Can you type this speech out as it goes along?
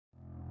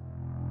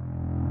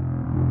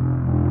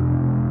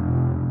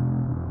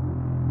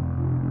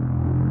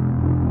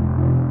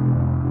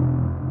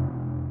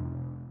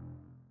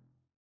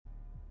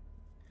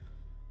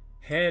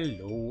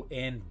Hello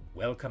and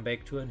welcome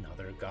back to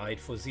another guide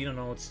for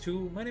Xenonauts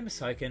 2. My name is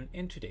Syken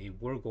and today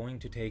we're going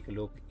to take a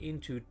look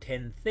into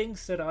 10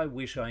 things that I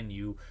wish I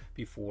knew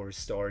before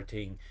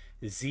starting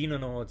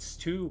Xenonauts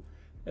 2.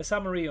 A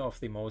summary of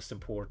the most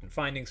important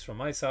findings from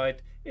my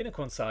side in a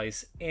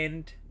concise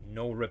and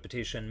no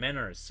repetition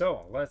manner.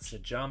 So let's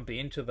jump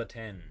into the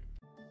 10.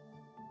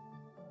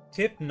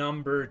 Tip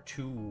number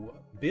 2.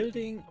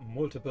 Building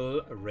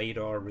multiple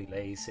radar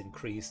relays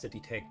increase the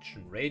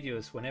detection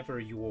radius. Whenever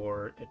you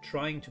are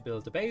trying to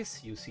build a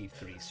base, you see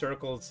 3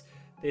 circles.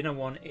 The inner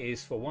one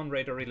is for 1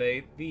 radar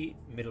relay, the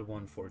middle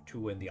one for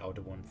 2, and the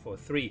outer one for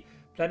 3.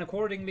 Plan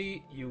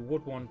accordingly. You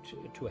would want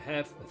to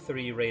have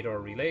 3 radar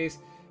relays,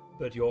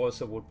 but you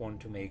also would want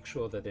to make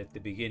sure that at the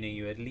beginning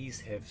you at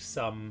least have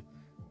some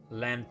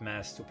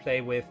landmass to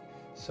play with.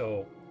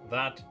 So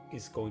that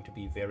is going to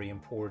be very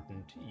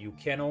important. You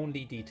can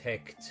only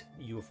detect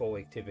UFO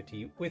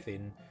activity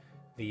within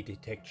the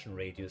detection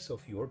radius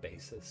of your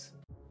bases.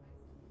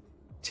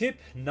 Tip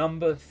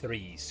number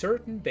 3.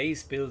 Certain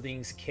base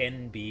buildings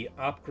can be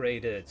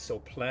upgraded, so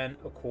plan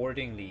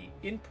accordingly.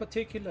 In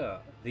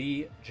particular,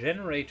 the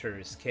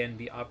generators can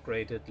be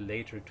upgraded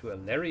later to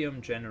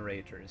Alerium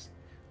generators.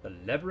 The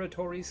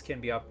laboratories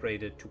can be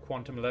upgraded to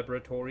quantum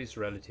laboratories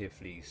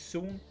relatively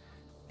soon.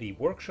 The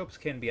workshops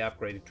can be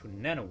upgraded to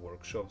nano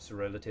workshops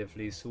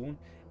relatively soon,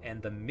 and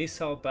the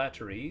missile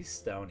batteries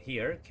down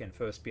here can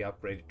first be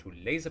upgraded to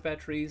laser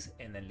batteries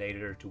and then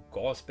later to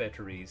gauss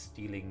batteries,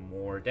 dealing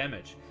more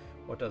damage.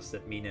 What does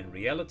that mean in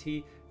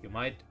reality? You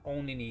might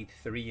only need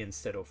 3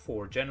 instead of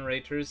 4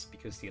 generators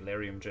because the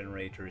Alerium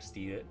generators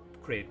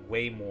create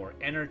way more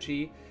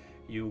energy.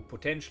 You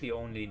potentially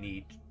only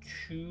need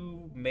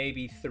 2,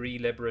 maybe 3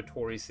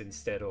 laboratories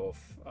instead of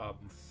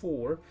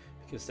 4,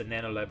 because the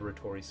nano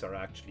laboratories are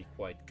actually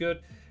quite good.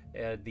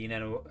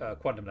 The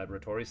quantum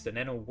laboratories, the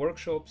nano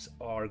workshops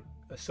are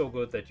so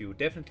good that you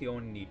definitely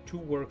only need 2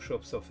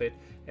 workshops of it.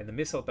 And the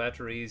missile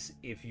batteries,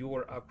 if you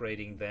are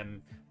upgrading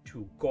them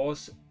to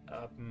Gauss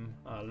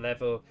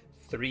level,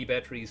 3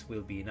 batteries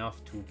will be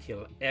enough to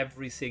kill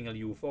every single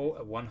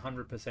UFO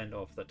 100%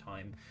 of the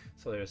time,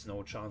 so there's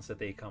no chance that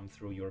they come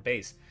through your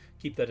base.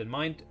 Keep that in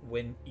mind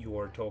when you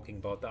are talking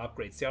about the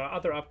upgrades. There are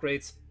other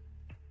upgrades,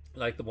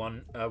 like the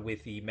one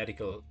with the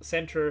medical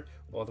center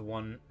or the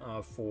one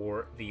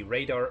for the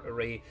radar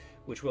array,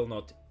 which will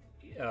not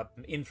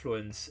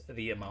influence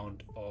the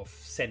amount of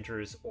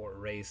centers or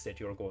arrays that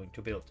you're going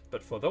to build.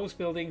 But for those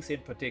buildings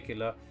in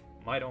particular,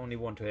 might only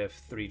want to have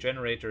 3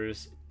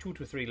 generators, 2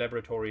 to 3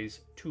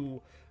 laboratories,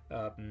 2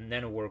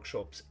 nano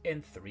workshops,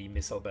 and 3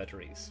 missile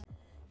batteries.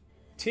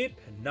 Tip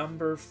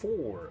number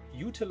 4.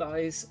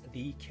 Utilize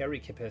the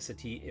carry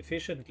capacity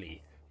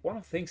efficiently. One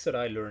of the things that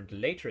I learned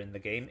later in the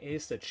game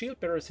is that shield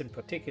bearers in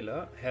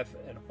particular have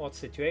an odd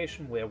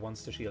situation where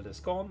once the shield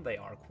is gone, they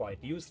are quite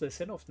useless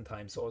and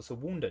oftentimes also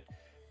wounded.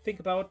 Think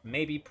about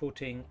maybe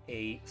putting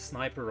a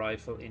sniper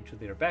rifle into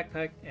their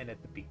backpack and at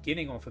the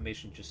beginning of a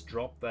mission just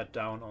drop that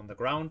down on the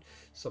ground,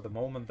 so the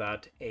moment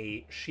that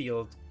a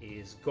shield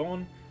is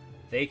gone,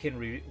 they can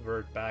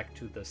revert back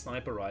to the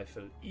sniper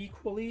rifle.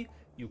 Equally,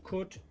 you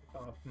could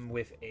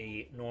with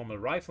a normal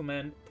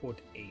rifleman put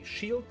a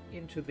shield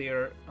into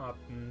their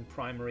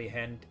primary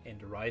hand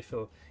and a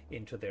rifle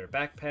into their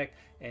backpack,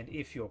 and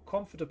if you're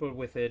comfortable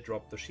with it,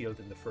 drop the shield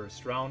in the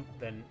first round,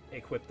 then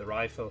equip the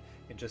rifle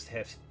and just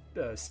have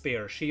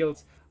spare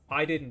shields.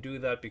 I didn't do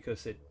that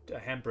because it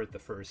hampered the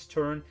first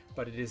turn,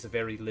 but it is a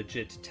very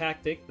legit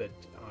tactic that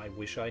I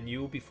wish I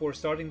knew before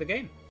starting the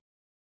game.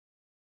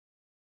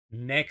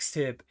 Next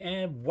tip,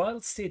 and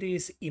whilst it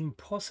is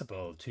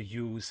impossible to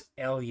use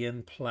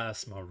alien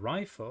plasma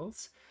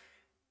rifles,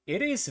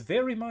 it is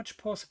very much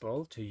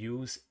possible to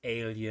use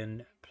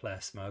alien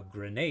plasma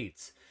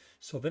grenades.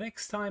 So the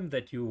next time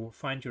that you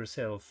find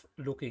yourself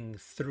looking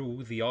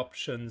through the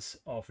options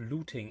of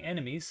looting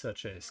enemies,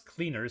 such as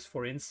cleaners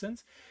for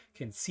instance,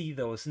 can see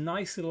those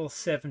nice little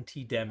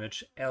 70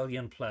 damage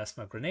alien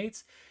plasma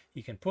grenades.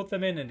 You can put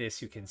them in, and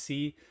as you can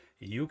see,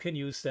 you can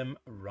use them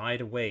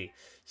right away.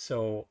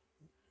 So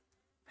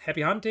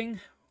happy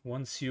hunting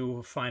once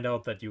you find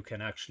out that you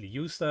can actually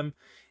use them.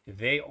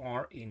 They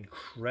are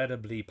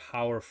incredibly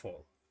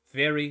powerful.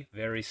 Very,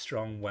 very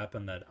strong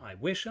weapon that I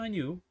wish I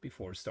knew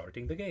before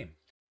starting the game.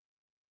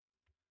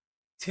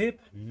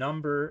 Tip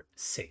number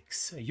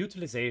 6.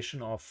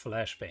 Utilization of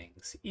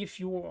flashbangs.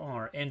 If you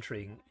are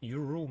entering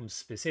your room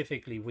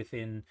specifically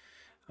within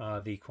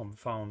the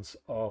confounds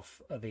of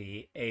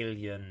the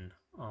alien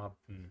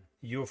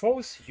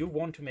UFOs, you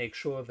want to make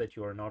sure that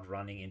you are not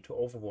running into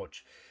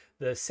Overwatch.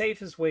 The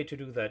safest way to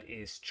do that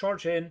is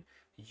charge in,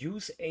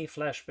 use a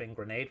flashbang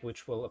grenade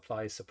which will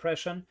apply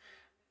suppression,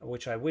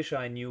 which I wish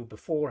I knew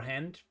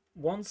beforehand.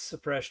 Once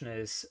suppression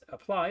is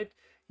applied,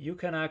 you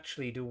can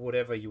actually do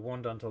whatever you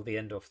want until the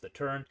end of the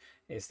turn,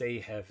 as they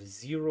have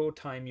 0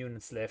 time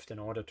units left in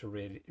order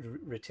to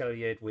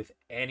retaliate with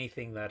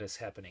anything that is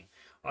happening.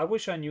 I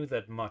wish I knew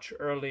that much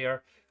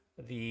earlier.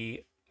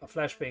 The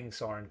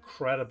flashbangs are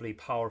incredibly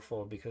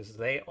powerful because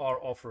they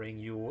are offering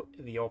you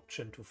the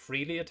option to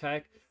freely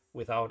attack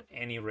without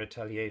any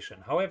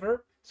retaliation.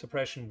 However,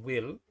 suppression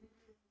will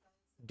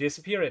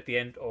disappear at the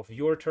end of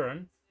your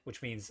turn,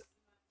 which means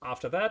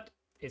after that,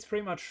 it's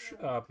pretty much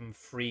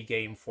free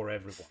game for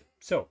everyone.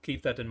 So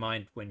keep that in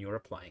mind when you're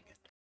applying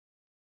it.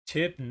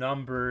 Tip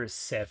number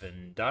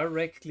 7.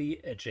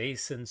 Directly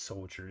adjacent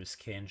soldiers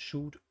can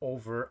shoot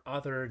over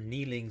other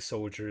kneeling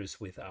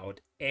soldiers without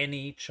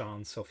any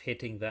chance of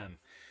hitting them.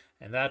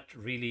 And that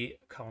really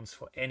counts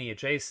for any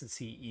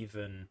adjacency,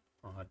 even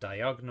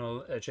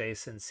diagonal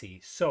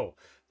adjacency. So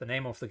the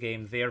name of the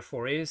game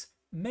therefore is,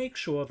 make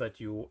sure that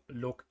you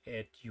look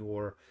at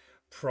your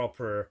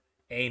proper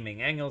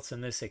aiming angles.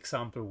 In this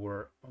example,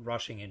 we're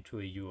rushing into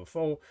a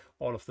UFO.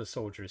 All of the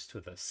soldiers to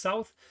the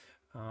south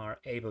are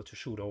able to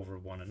shoot over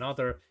one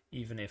another,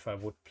 even if I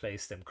would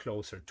place them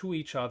closer to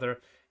each other.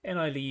 And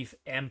I leave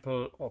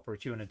ample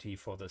opportunity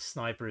for the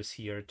snipers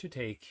here to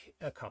take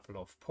a couple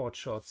of pot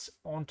shots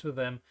onto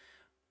them,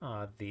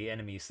 the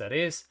enemies that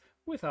is,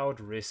 without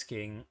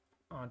risking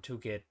to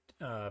get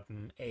a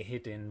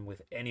hit in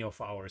with any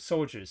of our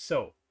soldiers.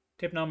 So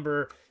tip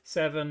number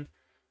 7,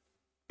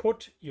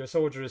 put your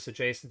soldiers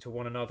adjacent to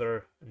one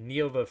another,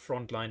 kneel the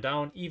front line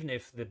down. Even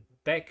if the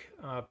back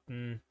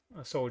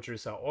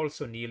soldiers are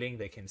also kneeling,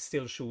 they can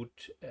still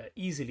shoot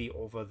easily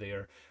over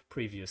their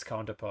previous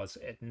counterparts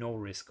at no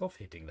risk of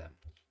hitting them.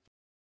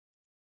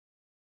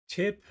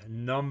 Tip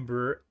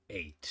number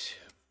 8.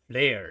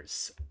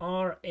 Flares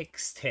are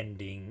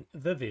extending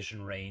the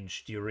vision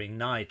range during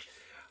night.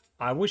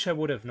 I wish I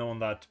would have known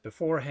that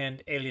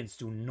beforehand. Aliens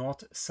do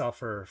not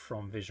suffer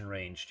from vision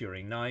range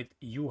during night.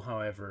 You,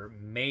 however,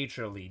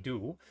 majorly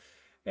do.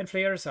 And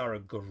flares are a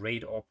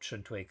great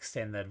option to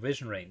extend that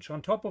vision range.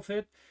 On top of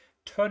it,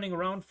 turning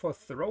around for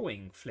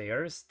throwing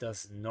flares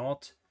does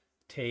not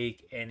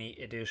take any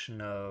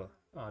additional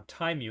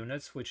time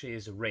units, which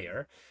is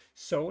rare.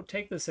 So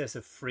take this as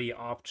a free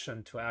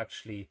option to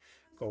actually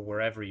go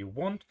wherever you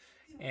want,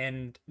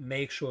 and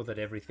make sure that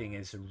everything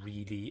is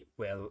really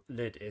well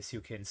lit. As you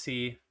can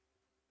see,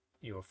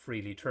 you're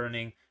freely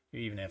turning.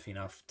 You even have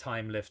enough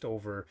time left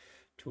over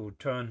to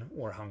turn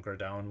or hunker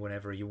down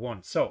whenever you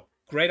want. So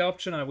great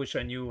option. I wish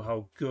I knew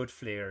how good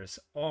flares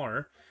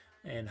are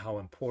and how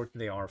important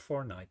they are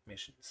for night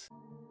missions.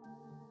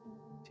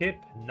 Tip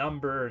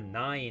number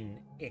 9.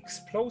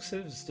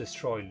 Explosives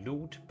destroy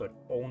loot, but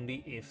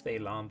only if they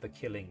land the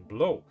killing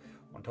blow.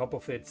 On top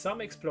of it, some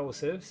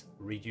explosives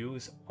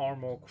reduce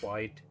armor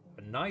quite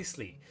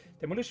nicely.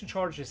 Demolition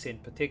charges in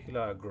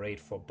particular are great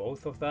for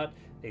both of that.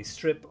 They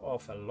strip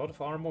off a lot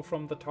of armor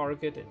from the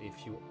target, and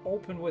if you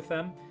open with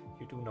them,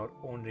 you do not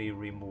only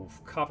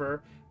remove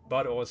cover,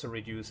 but also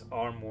reduce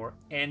armor,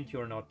 and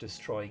you're not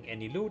destroying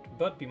any loot.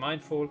 But be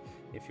mindful,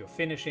 if you're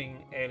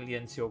finishing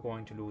aliens, you're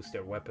going to lose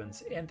their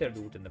weapons and their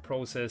loot in the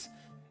process.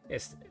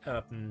 As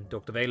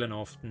Dr. Valen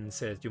often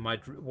says, you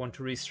might want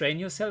to restrain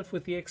yourself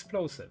with the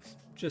explosives.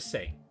 Just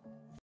saying.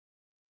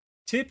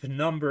 Tip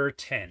number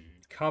 10.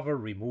 Cover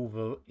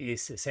removal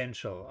is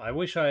essential. I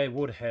wish I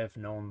would have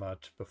known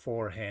that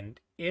beforehand.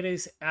 It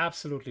is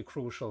absolutely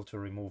crucial to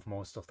remove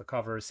most of the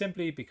cover,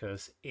 simply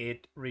because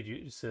it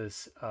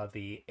reduces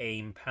the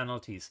aim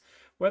penalties.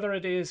 Whether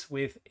it is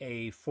with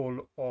a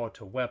full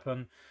auto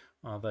weapon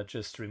that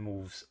just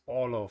removes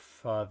all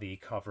of the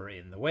cover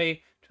in the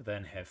way to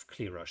then have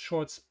clearer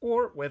shots,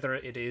 or whether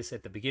it is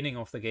at the beginning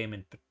of the game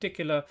in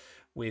particular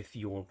with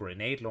your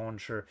grenade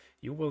launcher,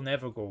 you will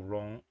never go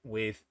wrong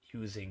with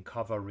using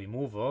cover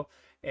removal,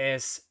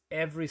 as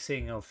every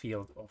single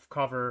field of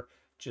cover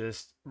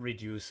just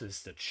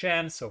reduces the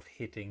chance of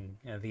hitting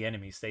the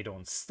enemies. They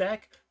don't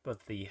stack,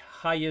 but the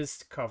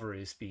highest cover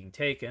is being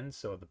taken.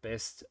 So the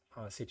best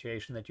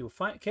situation that you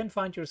can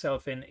find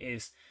yourself in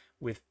is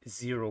with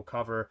zero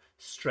cover,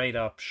 straight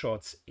up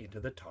shots into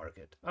the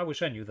target. I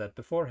wish I knew that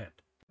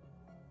beforehand.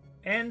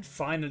 And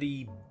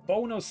finally,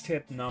 bonus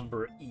tip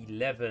number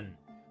 11.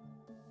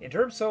 In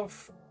terms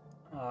of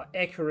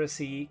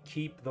accuracy,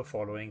 keep the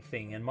following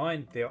thing in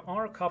mind. There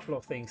are a couple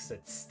of things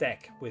that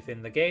stack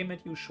within the game,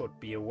 and you should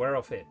be aware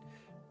of it.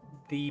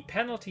 The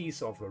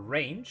penalties of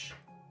range,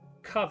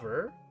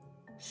 cover,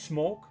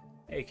 smoke,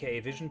 aka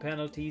vision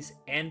penalties,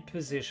 and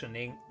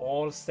positioning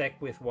all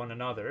stack with one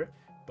another,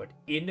 but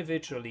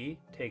individually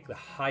take the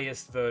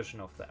highest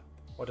version of them.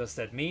 What does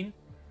that mean?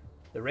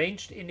 The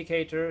ranged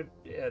indicator,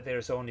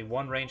 there's only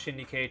one range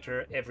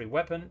indicator. Every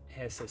weapon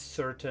has a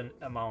certain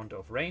amount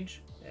of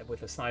range.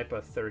 With a sniper,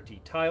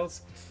 30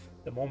 tiles.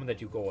 The moment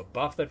that you go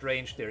above that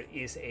range, there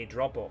is a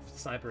drop-off. The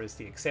sniper is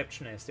the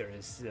exception, as there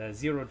is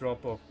zero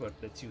drop-off, but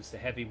let's use the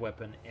heavy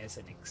weapon as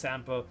an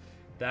example.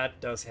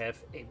 That does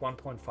have a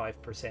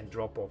 1.5%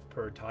 drop-off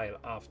per tile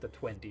after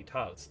 20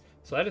 tiles.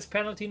 So that is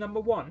penalty number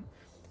 1,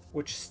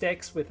 which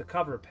stacks with the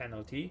cover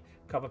penalty.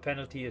 Cover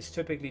penalty is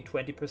typically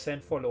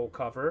 20% for low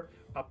cover,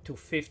 up to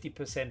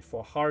 50%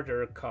 for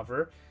harder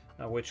cover,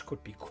 which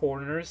could be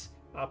corners,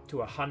 up to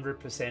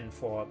 100%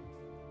 for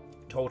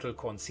total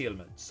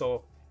concealment.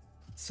 So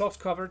soft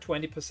cover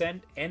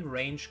 20% and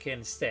range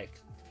can stack.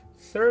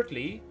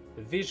 Thirdly,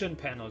 vision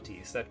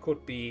penalties. That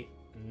could be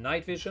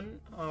night vision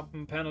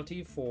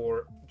penalty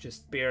for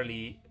just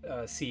barely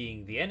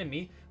seeing the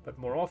enemy, but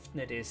more often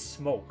it is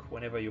smoke.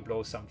 Whenever you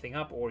blow something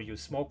up or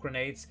use smoke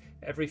grenades,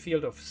 every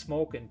field of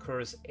smoke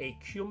incurs a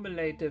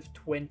cumulative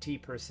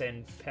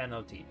 20%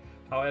 penalty.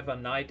 However,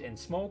 night and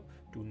smoke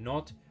do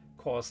not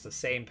cause the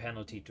same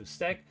penalty to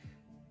stack.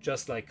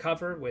 Just like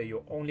cover, where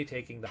you're only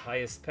taking the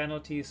highest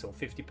penalty, so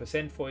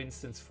 50% for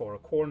instance for a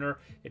corner,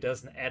 it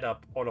doesn't add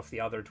up all of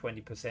the other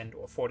 20%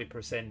 or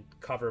 40%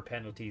 cover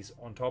penalties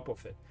on top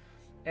of it.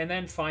 And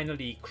then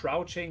finally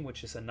crouching,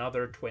 which is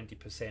another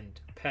 20%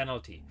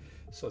 penalty.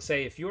 So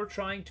say if you're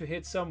trying to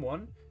hit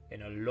someone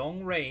in a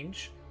long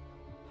range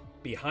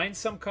behind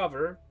some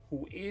cover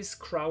who is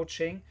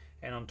crouching,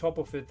 and on top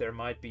of it there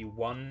might be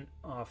one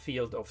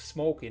field of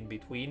smoke in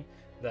between,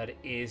 that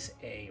is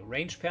a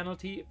range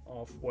penalty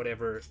of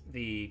whatever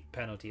the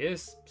penalty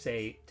is.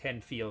 Say 10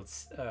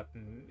 fields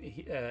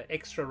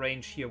extra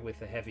range here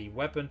with a heavy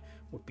weapon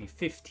would be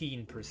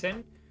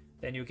 15%.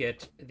 Then you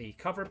get the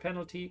cover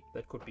penalty,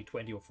 that could be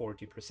 20 or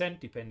 40%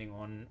 depending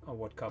on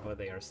what cover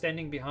they are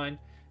standing behind.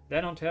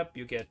 Then on top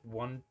you get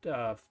one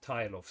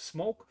tile of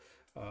smoke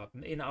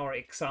in our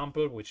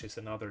example, which is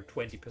another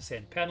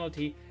 20%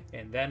 penalty,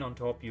 and then on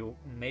top you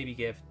maybe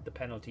give the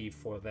penalty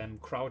for them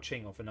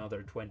crouching of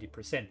another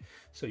 20%.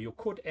 So you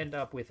could end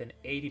up with an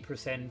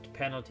 80%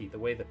 penalty. The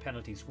way the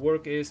penalties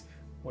work is,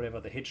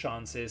 whatever the hit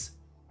chance is,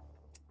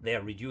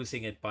 they're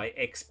reducing it by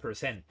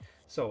X%.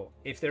 So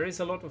if there is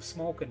a lot of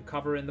smoke and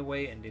cover in the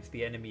way, and if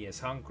the enemy is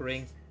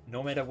hunkering,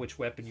 no matter which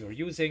weapon you're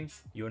using,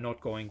 you're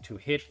not going to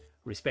hit.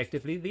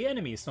 Respectively, the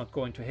enemy is not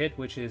going to hit,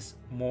 which is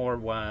more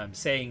why I'm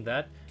saying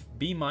that.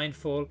 Be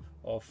mindful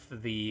of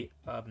the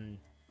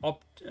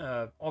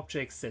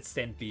objects that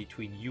stand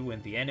between you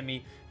and the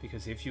enemy,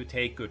 because if you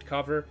take good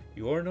cover,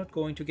 you're not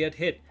going to get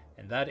hit,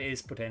 and that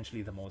is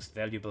potentially the most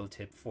valuable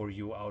tip for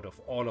you out of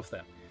all of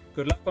them.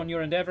 Good luck on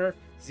your endeavor.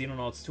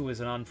 Xenonauts 2 is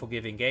an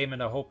unforgiving game,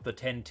 and I hope the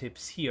 10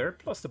 tips here,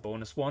 plus the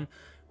bonus one,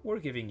 were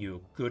giving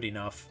you good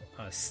enough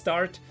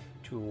start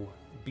to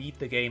beat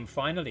the game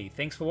finally.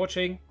 Thanks for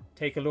watching.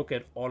 Take a look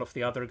at all of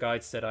the other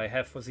guides that I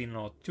have for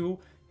Xenonauts 2,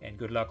 and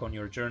good luck on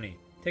your journey.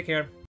 Take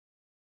care.